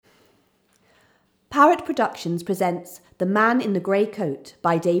Parrot Productions presents The Man in the Grey Coat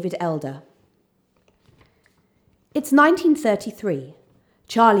by David Elder. It's 1933.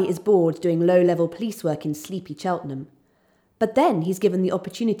 Charlie is bored doing low-level police work in sleepy Cheltenham. But then he's given the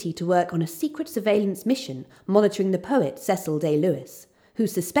opportunity to work on a secret surveillance mission monitoring the poet Cecil Day-Lewis,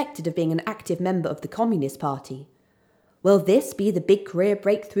 who's suspected of being an active member of the Communist Party. Will this be the big career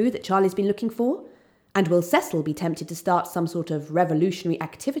breakthrough that Charlie's been looking for? And will Cecil be tempted to start some sort of revolutionary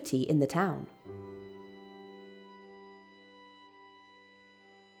activity in the town?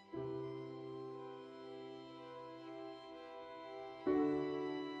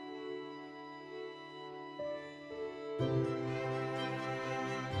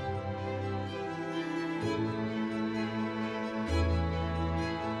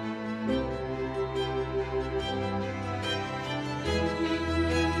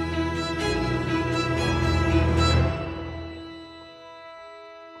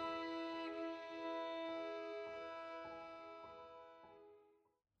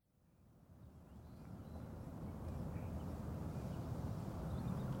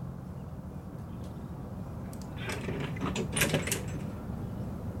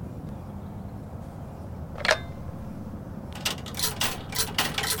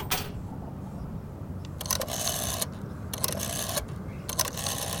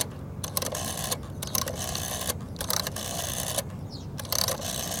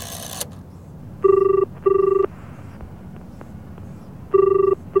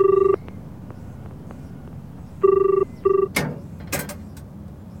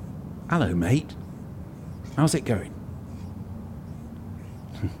 Hello, mate. How's it going?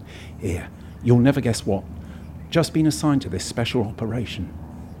 Here, you'll never guess what. Just been assigned to this special operation.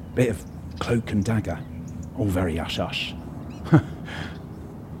 Bit of cloak and dagger. All very hush-hush.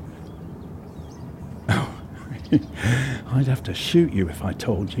 Oh, I'd have to shoot you if I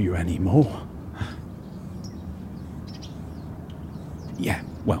told you any more. Yeah,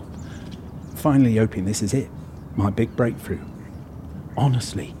 well, finally hoping this is it. My big breakthrough.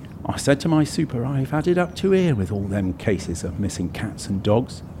 Honestly, I said to my super, I've had it up to here with all them cases of missing cats and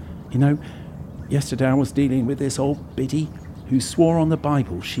dogs. You know, yesterday I was dealing with this old biddy who swore on the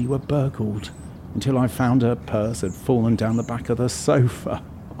Bible she were burgled until I found her purse had fallen down the back of the sofa.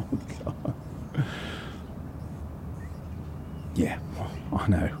 Oh, God. Yeah, I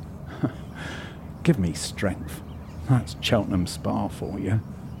know. Give me strength. That's Cheltenham Spa for you.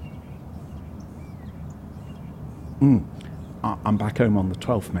 I'm back home on the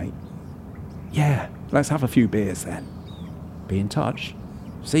 12th, mate. Yeah, let's have a few beers then. Be in touch.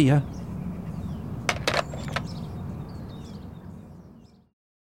 See ya.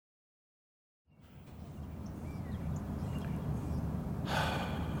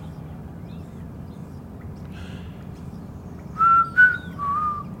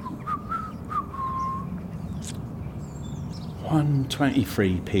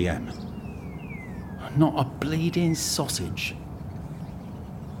 "1:23 p.m. Not a bleeding sausage.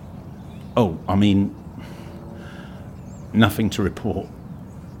 Oh, I mean, nothing to report.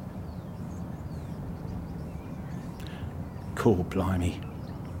 Cool, blimey.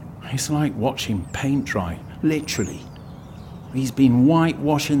 It's like watching paint dry, literally. He's been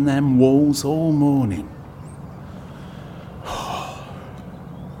whitewashing them walls all morning.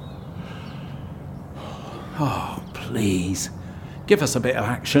 Oh, please, give us a bit of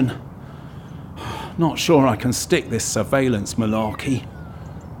action. Not sure I can stick this surveillance malarkey.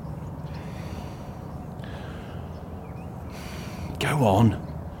 Go on.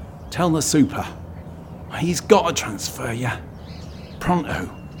 Tell the super. He's got to transfer you.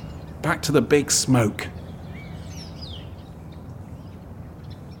 Pronto. Back to the big smoke.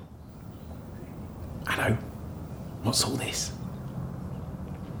 Hello. What's all this?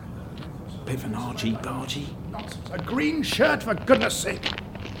 Bit of an argy-bargy. Nonsense. A green shirt, for goodness sake.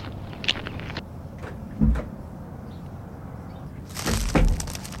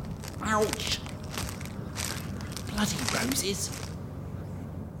 Ouch! Bloody roses.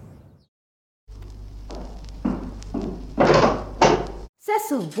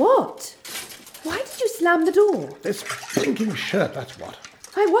 Cecil, what? Why did you slam the door? This blinking shirt, that's what.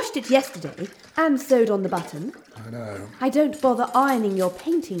 I washed it yesterday and sewed on the button. I know. I don't bother ironing your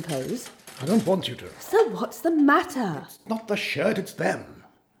painting clothes. I don't want you to. So what's the matter? It's not the shirt, it's them.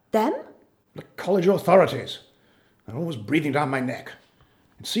 Them? The college authorities. They're always breathing down my neck.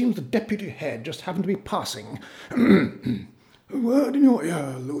 It seems the deputy head just happened to be passing. A word in your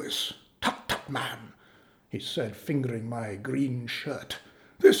ear, Lewis. Tut, tut, man, he said, fingering my green shirt.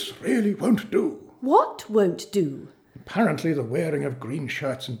 This really won't do. What won't do? Apparently the wearing of green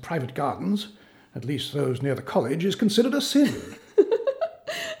shirts in private gardens, at least those near the college, is considered a sin.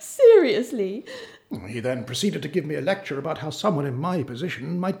 Seriously? He then proceeded to give me a lecture about how someone in my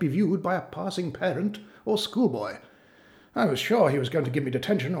position might be viewed by a passing parent or schoolboy. I was sure he was going to give me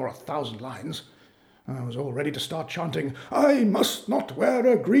detention or 1,000 lines. I was all ready to start chanting, "I must not wear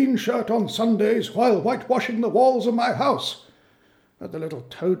a green shirt on Sundays while whitewashing the walls of my house." But the little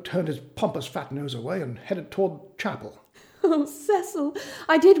toad turned his pompous fat nose away and headed toward chapel. Oh, Cecil,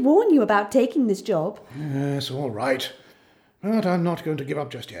 I did warn you about taking this job. Yes, all right. But I'm not going to give up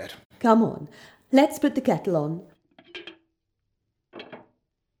just yet. Come on, let's put the kettle on.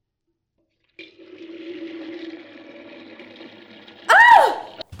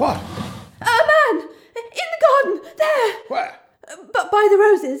 What? A man! In the garden! There! Where? But by the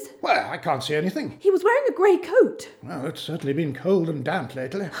roses. Where? I can't see anything. He was wearing a grey coat. Well, it's certainly been cold and damp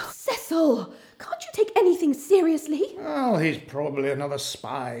lately. Cecil, can't you take anything seriously? Well, he's probably another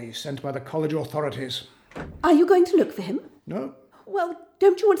spy sent by the college authorities. Are you going to look for him? No, Well,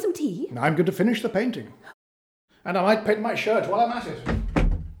 don't you want some tea? I'm going to finish the painting. And I might paint my shirt while I'm at it.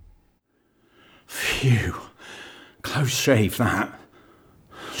 Phew. Close shave, that.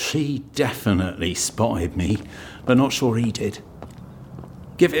 She definitely spotted me, but not sure he did.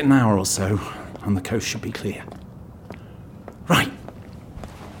 Give it an hour or so, and the coast should be clear. Right.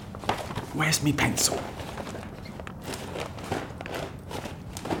 Where's me pencil?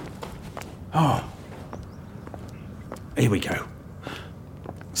 Oh. Here we go.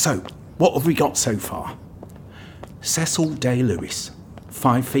 So, what have we got so far? Cecil Day-Lewis,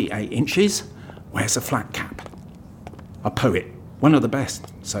 5 feet 8 inches, wears a flat cap. A poet, one of the best,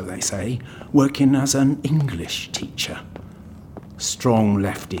 so they say, working as an English teacher. Strong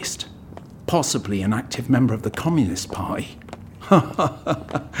leftist, possibly an active member of the Communist Party.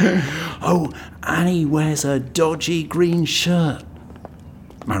 Oh, and he wears a dodgy green shirt.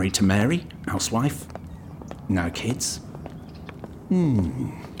 Married to Mary, housewife. No kids.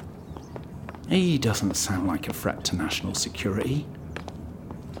 He doesn't sound like a threat to national security.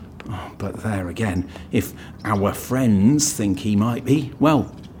 Oh, but there again, if our friends think he might be,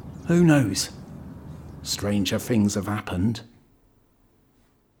 well, who knows? Stranger things have happened.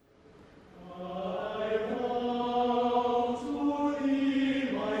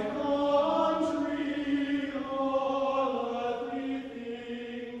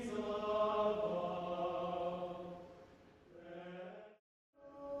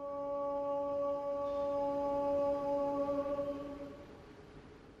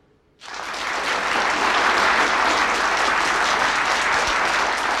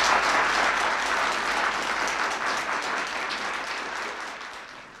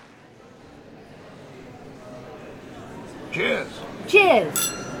 Cheers.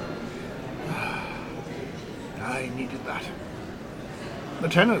 Cheers! I needed that. The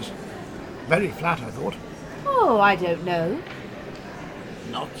tenors. Very flat, I thought. Oh, I don't know.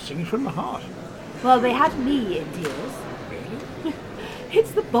 Not singing from the heart. Well, they had me in tears. Really?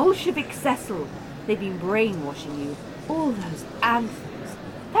 It's the Bolshevik Cecil. They've been brainwashing you. All those anthems.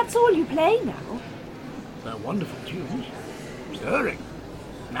 That's all you play now. They're wonderful tunes. Stirring.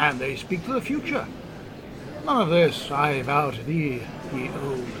 And they speak for the future. None of this, I vow to thee, the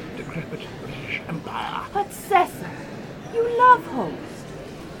old, decrepit British Empire. But Cecil, you love Holst.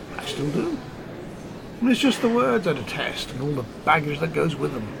 I still do. And it's just the words I detest and all the baggage that goes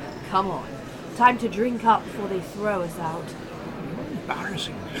with them. Come on. Time to drink up before they throw us out. You're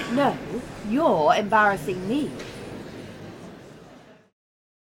embarrassing me. No, you're embarrassing me.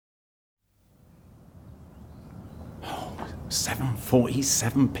 Oh,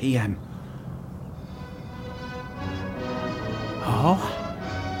 7:47 p.m.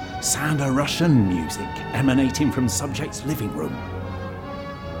 Oh, sound of Russian music emanating from subject's living room.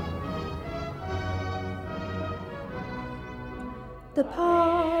 The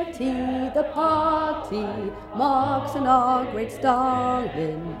party, Marx and our great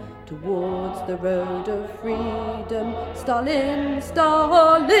Stalin, towards the road of freedom, Stalin,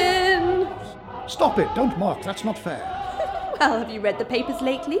 Stalin. Stop it, don't mock, that's not fair. Well, have you read the papers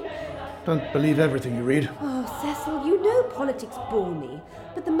lately? Don't believe everything you read. Oh, Cecil, you know politics bore me,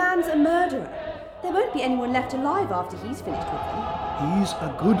 but the man's a murderer. There won't be anyone left alive after he's finished with them. He's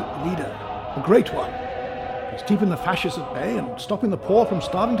a good leader, a great one. He's keeping the fascists at bay and stopping the poor from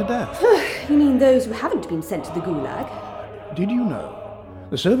starving to death. You mean those who haven't been sent to the Gulag? Did you know?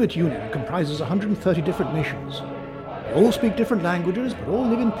 The Soviet Union comprises 130 different nations. They all speak different languages, but all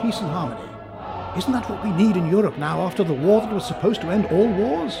live in peace and harmony. Isn't that what we need in Europe now after the war that was supposed to end all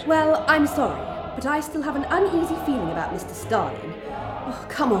wars? Well, I'm sorry, but I still have an uneasy feeling about Mr. Stalin. Oh,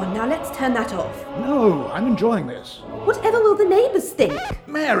 come on, now let's turn that off. No, I'm enjoying this. Whatever will the neighbours think?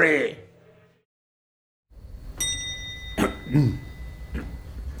 Mary!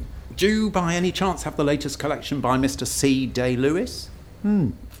 Do you by any chance have the latest collection by Mr. C. Day Lewis?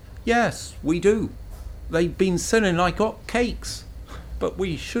 Yes, we do. They've been selling like hot cakes. But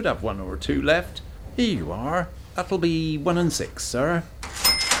we should have one or two left. Here you are. That'll be 1 and 6, sir.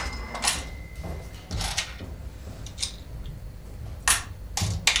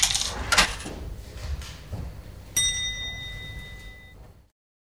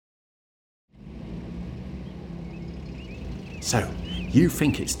 So, you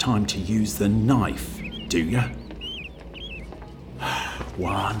think it's time to use the knife, do you?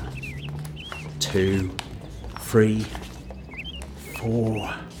 1, 2, 3,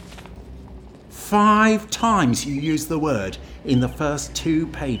 4. 5 times you use the word in the first 2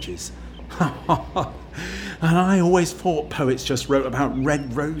 pages. And I always thought poets just wrote about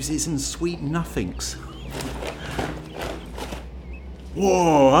red roses and sweet nothings.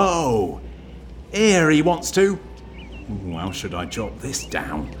 Whoa! Here he wants to. How should I jot this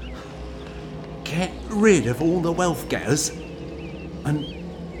down? Get rid of all the wealth getters and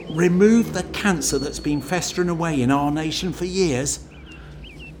remove the cancer that's been festering away in our nation for years.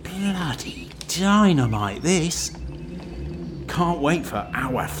 Bloody dynamite, this. Can't wait for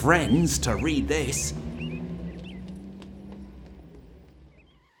our friends to read this.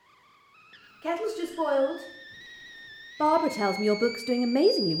 Kettle's just boiled. Barbara tells me your book's doing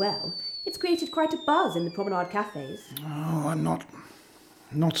amazingly well. It's created quite a buzz in the promenade cafes. Oh, I'm not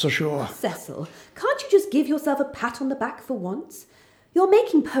so sure. Cecil, can't you just give yourself a pat on the back for once? You're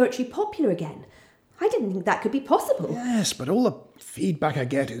making poetry popular again. I didn't think that could be possible. Yes, but all the feedback I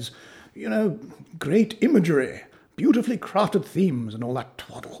get is, great imagery, beautifully crafted themes and all that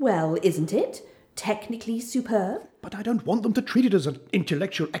twaddle. Well, isn't it? Technically superb. But I don't want them to treat it as an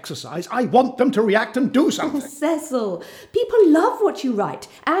intellectual exercise. I want them to react and do something. Cecil, people love what you write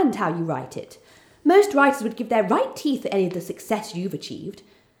and how you write it. Most writers would give their right teeth for any of the success you've achieved.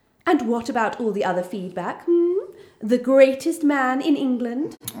 And what about all the other feedback? The greatest man in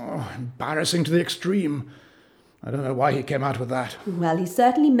England? Oh, embarrassing to the extreme. I don't know why he came out with that. Well, he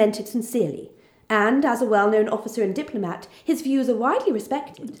certainly meant it sincerely. And as a well-known officer and diplomat, his views are widely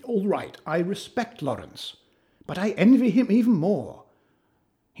respected. All right, I respect Lawrence, but I envy him even more.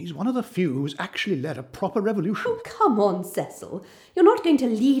 He's one of the few who's actually led a proper revolution. Oh, come on, Cecil. You're not going to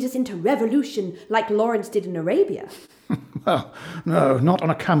lead us into revolution like Lawrence did in Arabia. Well, no, not on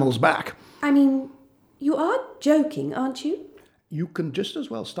a camel's back. I mean, you are joking, aren't you? You can just as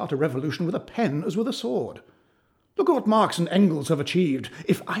well start a revolution with a pen as with a sword. Look at what Marx and Engels have achieved.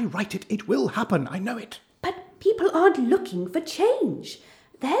 If I write it, it will happen. I know it. But people aren't looking for change.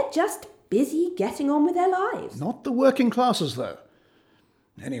 They're just busy getting on with their lives. Not the working classes, though.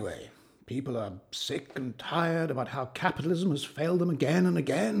 Anyway, people are sick and tired about how capitalism has failed them again and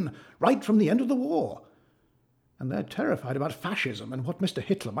again, right from the end of the war. And they're terrified about fascism and what Mr.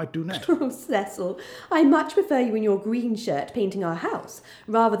 Hitler might do next. Oh, Cecil, I much prefer you in your green shirt painting our house,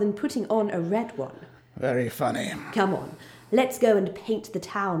 rather than putting on a red one. Very funny. Come on, let's go and paint the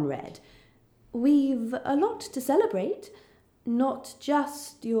town red. We've a lot to celebrate, not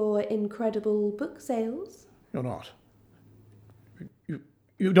just your incredible book sales. You're not.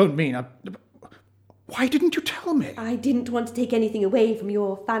 You don't mean... Why didn't you tell me? I didn't want to take anything away from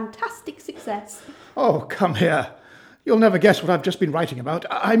your fantastic success. Oh, come here. You'll never guess what I've just been writing about.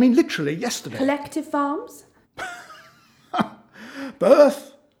 I mean, literally yesterday. Collective farms?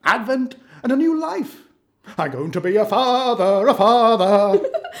 Birth, Advent, and a new life. I'm going to be a father, a father.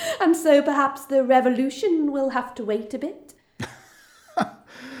 And so perhaps the revolution will have to wait a bit?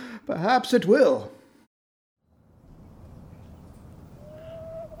 Perhaps it will.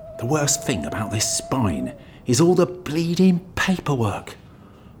 The worst thing about this spine is all the bleeding paperwork.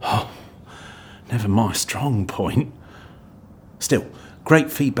 Oh, never my strong point. Still,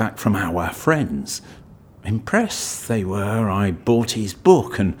 great feedback from our friends. Impressed they were I bought his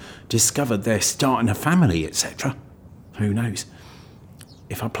book and discovered they're starting a family, etc. Who knows?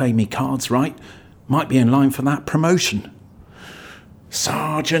 If I play me cards right, might be in line for that promotion.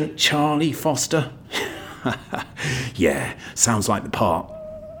 Sergeant Charlie Foster. Yeah, sounds like the part.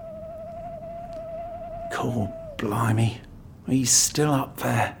 Cool, blimey. He's still up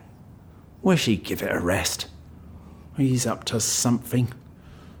there. Wish he'd give it a rest. He's up to something.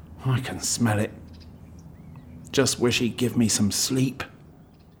 I can smell it. Just wish he'd give me some sleep.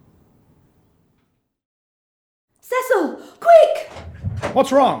 Cecil, quick!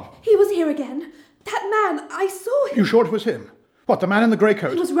 What's wrong? He was here again. That man, I saw him. You sure it was him? What, the man in the grey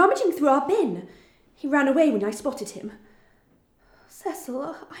coat? He was rummaging through our bin. He ran away when I spotted him.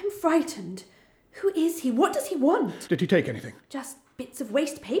 Cecil, I'm frightened. Who is he? What does he want? Did he take anything? Just bits of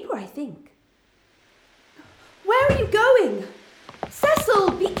waste paper, I think. Where are you going?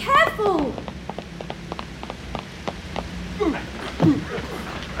 Cecil, be careful!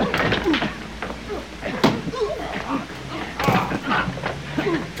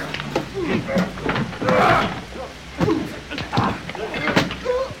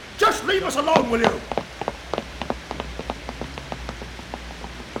 us alone, will you?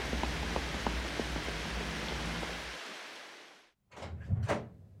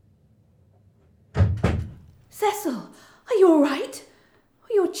 Cecil, are you all right?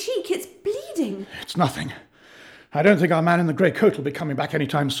 Your cheek, it's bleeding. It's nothing. I don't think our man in the grey coat will be coming back any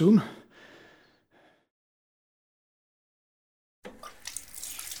time soon.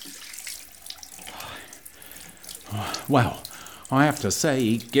 Well, I have to say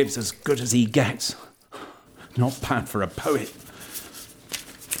he gives as good as he gets. Not bad for a poet.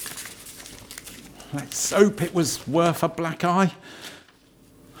 Let's hope it was worth a black eye.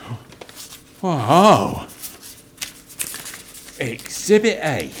 Oh! Exhibit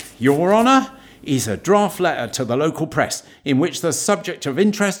A, Your Honour, is a draft letter to the local press in which the subject of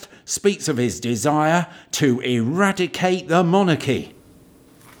interest speaks of his desire to eradicate the monarchy.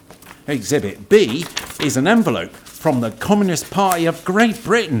 Exhibit B is an envelope from the Communist Party of Great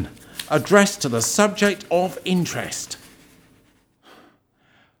Britain addressed to the subject of interest.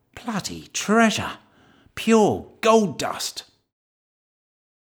 Bloody treasure. Pure gold dust.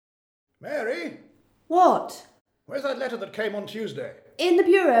 Mary, What? where's that letter that came on Tuesday? In the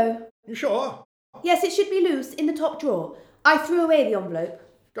bureau. You sure? Yes, it should be loose, in the top drawer. I threw away the envelope.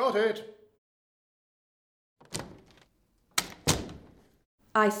 Got it.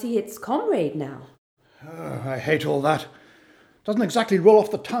 I see it's Comrade now. I hate all that. Doesn't exactly roll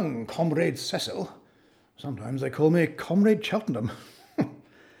off the tongue, Comrade Cecil. Sometimes they call me Comrade Cheltenham.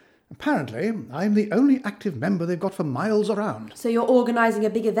 Apparently, I'm the only active member they've got for miles around. So you're organising a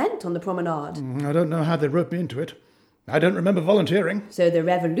big event on the promenade. I don't know how they roped me into it. I don't remember volunteering. So the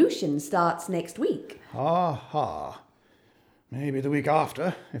revolution starts next week. Ha ha. Maybe the week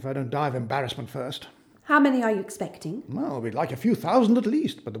after, if I don't die of embarrassment first. How many are you expecting? Well, we'd like a few thousand at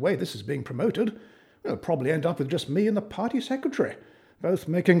least, but the way this is being promoted, we'll probably end up with just me and the party secretary, both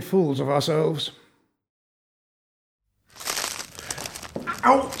making fools of ourselves.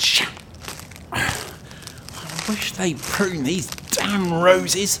 Ouch! I wish they'd prune these damn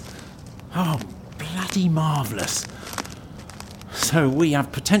roses. Oh, bloody marvellous. So we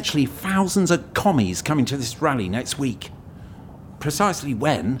have potentially thousands of commies coming to this rally next week. Precisely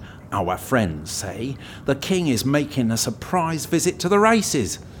when, our friends say, the King is making a surprise visit to the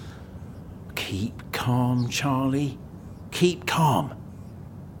races. Keep calm, Charlie. Keep calm.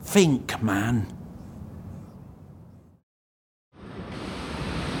 Think, man.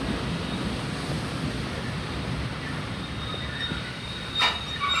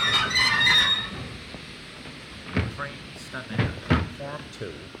 Train standing at platform 2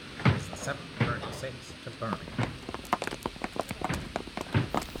 is the 736 to Birmingham.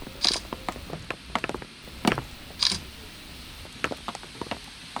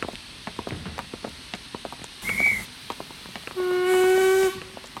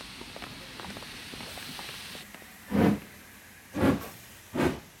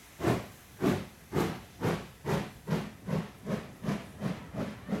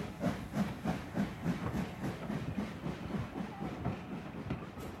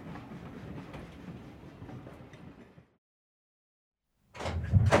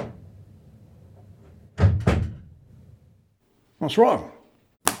 What's wrong?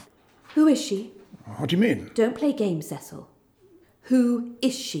 Who is she? What do you mean? Don't play games, Cecil. Who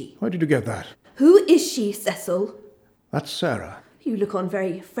is she? Where did you get that? Who is she, Cecil? That's Sarah. You look on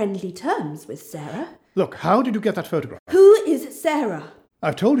very friendly terms with Sarah. Look, how did you get that photograph? Who is Sarah?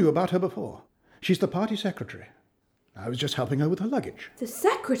 I've told you about her before. She's the party secretary. I was just helping her with her luggage. The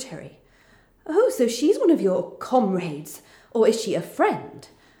secretary? Oh, so she's one of your comrades. Or is she a friend?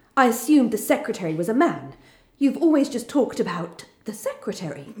 I assumed the secretary was a man. You've always just talked about the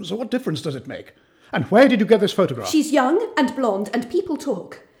secretary. So what difference does it make? And where did you get this photograph? She's young and blonde and people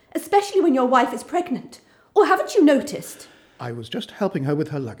talk. Especially when your wife is pregnant. Or haven't you noticed? I was just helping her with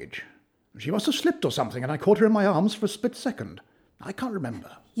her luggage. She must have slipped or something and I caught her in my arms for a split second. I can't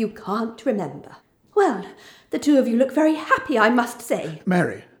remember. You can't remember. Well, the two of you look very happy, I must say.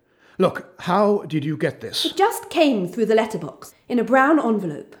 Mary, look, how did you get this? It just came through the letterbox in a brown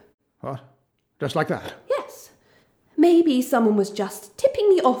envelope. What? Just like that? Yes. Maybe someone was just tipping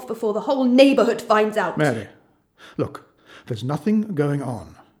me off before the whole neighbourhood finds out. Mary, look, there's nothing going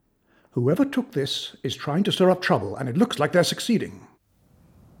on. Whoever took this is trying to stir up trouble, and it looks like they're succeeding.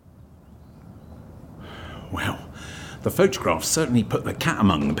 Well, the photograph certainly put the cat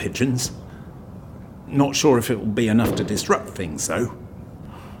among the pigeons. Not sure if it will be enough to disrupt things, though.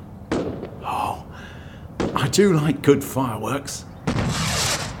 Oh, I do like good fireworks.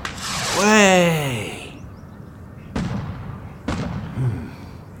 Way!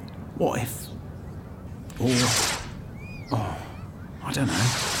 What if... Or... Oh, I don't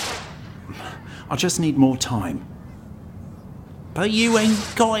know. I just need more time. But you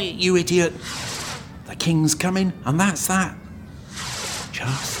ain't got it, you idiot. The king's coming, and that's that.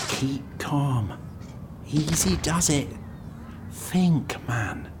 Just keep calm. Easy does it. Think,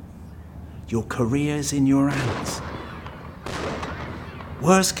 man. Your career's in your hands.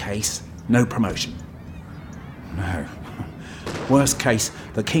 Worst case, no promotion. No. Worst case,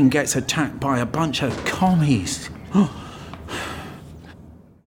 the king gets attacked by a bunch of commies. I'm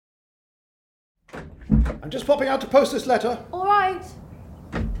just popping out to post this letter. All right.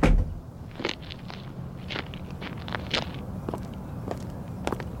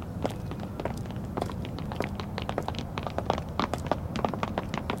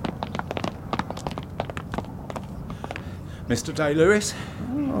 Mr. Day-Lewis?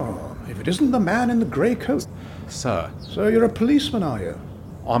 Oh, if it isn't the man in the grey coat. Sir, So you're a policeman, are you?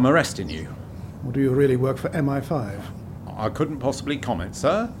 I'm arresting you. Or do you really work for MI5? I couldn't possibly comment,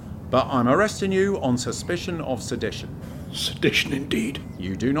 sir, but I'm arresting you on suspicion of sedition. Sedition indeed.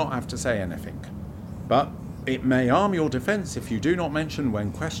 You do not have to say anything. But it may harm your defence if you do not mention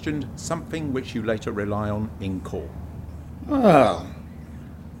when questioned something which you later rely on in court. Well,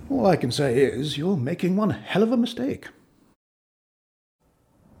 all I can say is you're making one hell of a mistake.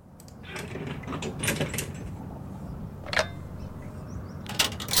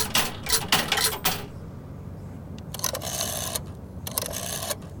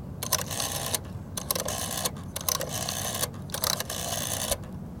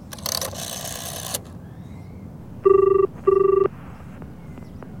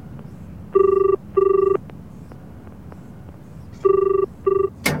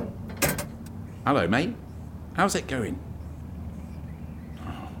 Hello, mate. How's it going?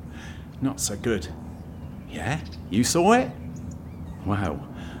 Oh, not so good. Yeah? You saw it? Well,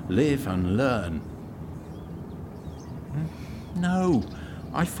 live and learn. No,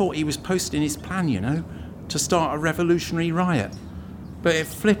 I thought he was posting his plan, you know, to start a revolutionary riot. But it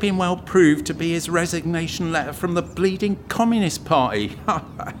flipping well proved to be his resignation letter from the bleeding Communist Party.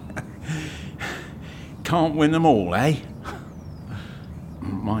 Can't win them all, eh?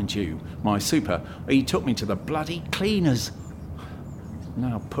 Mind you, my super, he took me to the bloody cleaners.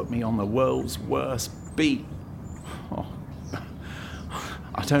 Now put me on the world's worst beat. Oh,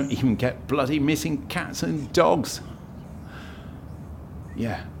 I don't even get bloody missing cats and dogs.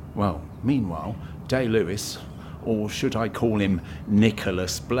 Yeah, well, meanwhile, Day-Lewis, or should I call him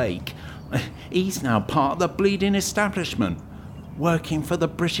Nicholas Blake, he's now part of the bleeding establishment, working for the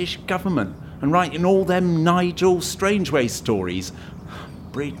British government and writing all them Nigel Strangeway stories.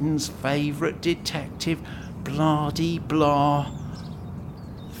 Britain's favourite detective, blah-de-blah.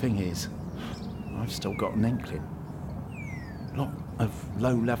 Thing is, I've still got an inkling. Lot of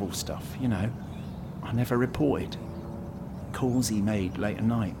low-level stuff, you know. I never reported. Calls he made late at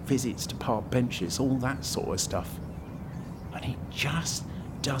night, visits to park benches, all that sort of stuff. And it just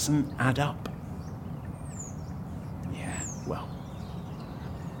doesn't add up. Yeah, well,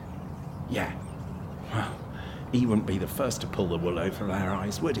 he wouldn't be the first to pull the wool over our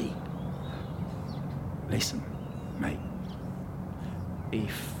eyes, would he? Listen, mate.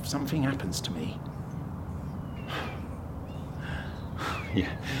 If something happens to me... Yeah,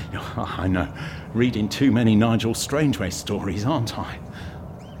 I know. Reading too many Nigel Strangeway stories, aren't I?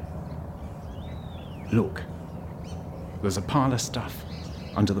 Look. There's a pile of stuff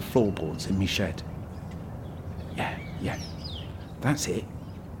under the floorboards in me shed. Yeah. That's it.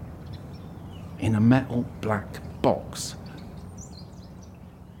 In a metal black box.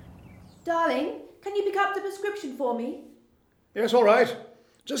 Darling, can you pick up the prescription for me? Yes, all right.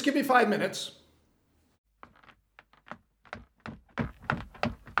 Just give me 5 minutes.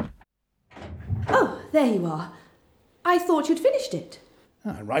 Oh, there you are. I thought you'd finished it.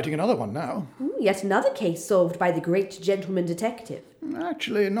 I'm writing another one now. Yet another case solved by the great gentleman detective.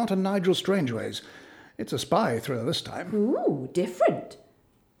 Actually, not a Nigel Strangeways. It's a spy thriller this time. Ooh, different.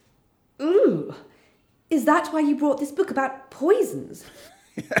 Ooh. Is that why you brought this book about poisons?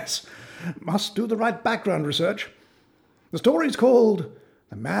 Yes, must do the right background research. The story's called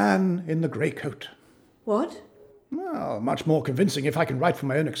The Man in the Grey Coat. What? Well, much more convincing if I can write from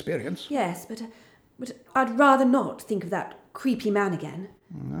my own experience. Yes, but I'd rather not think of that creepy man again.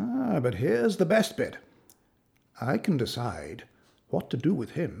 But here's the best bit. I can decide what to do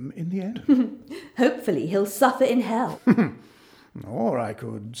with him in the end. Hopefully he'll suffer in hell. Or I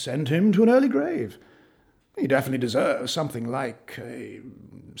could send him to an early grave. He definitely deserves something like a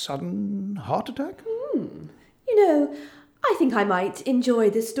sudden heart attack. You know, I think I might enjoy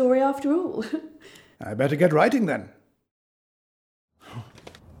this story after all. I better get writing then.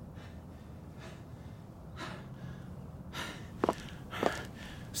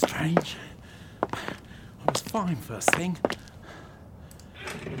 Strange. strange. I was fine first thing.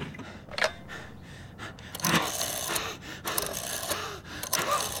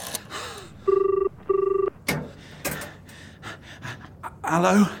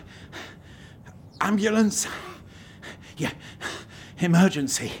 Hello? Ambulance? Yeah,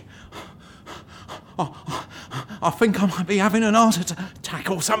 emergency. I think I might be having an heart attack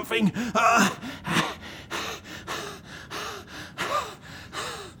or something.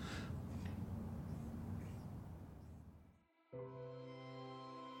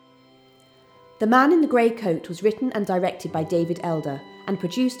 The Man in the Grey Coat was written and directed by David Elder and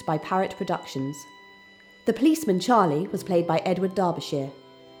produced by Parrot Productions. The policeman Charlie was played by Edward Derbyshire.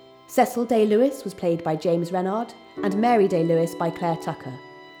 Cecil Day-Lewis was played by James Renard and Mary Day-Lewis by Claire Tucker.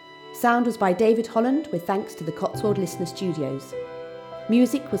 Sound was by David Holland with thanks to the Cotswold Listener Studios.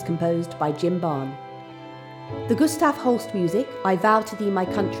 Music was composed by Jim Barn. The Gustav Holst music, I Vow to Thee My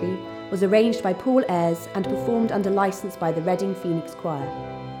Country, was arranged by Paul Ayres and performed under licence by the Reading Phoenix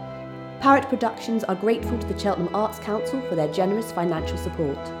Choir. Parrot Productions are grateful to the Cheltenham Arts Council for their generous financial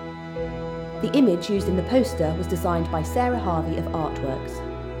support. The image used in the poster was designed by Sarah Harvey of Artworks.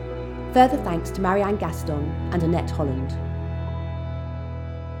 Further thanks to Marianne Gaston and Annette Holland.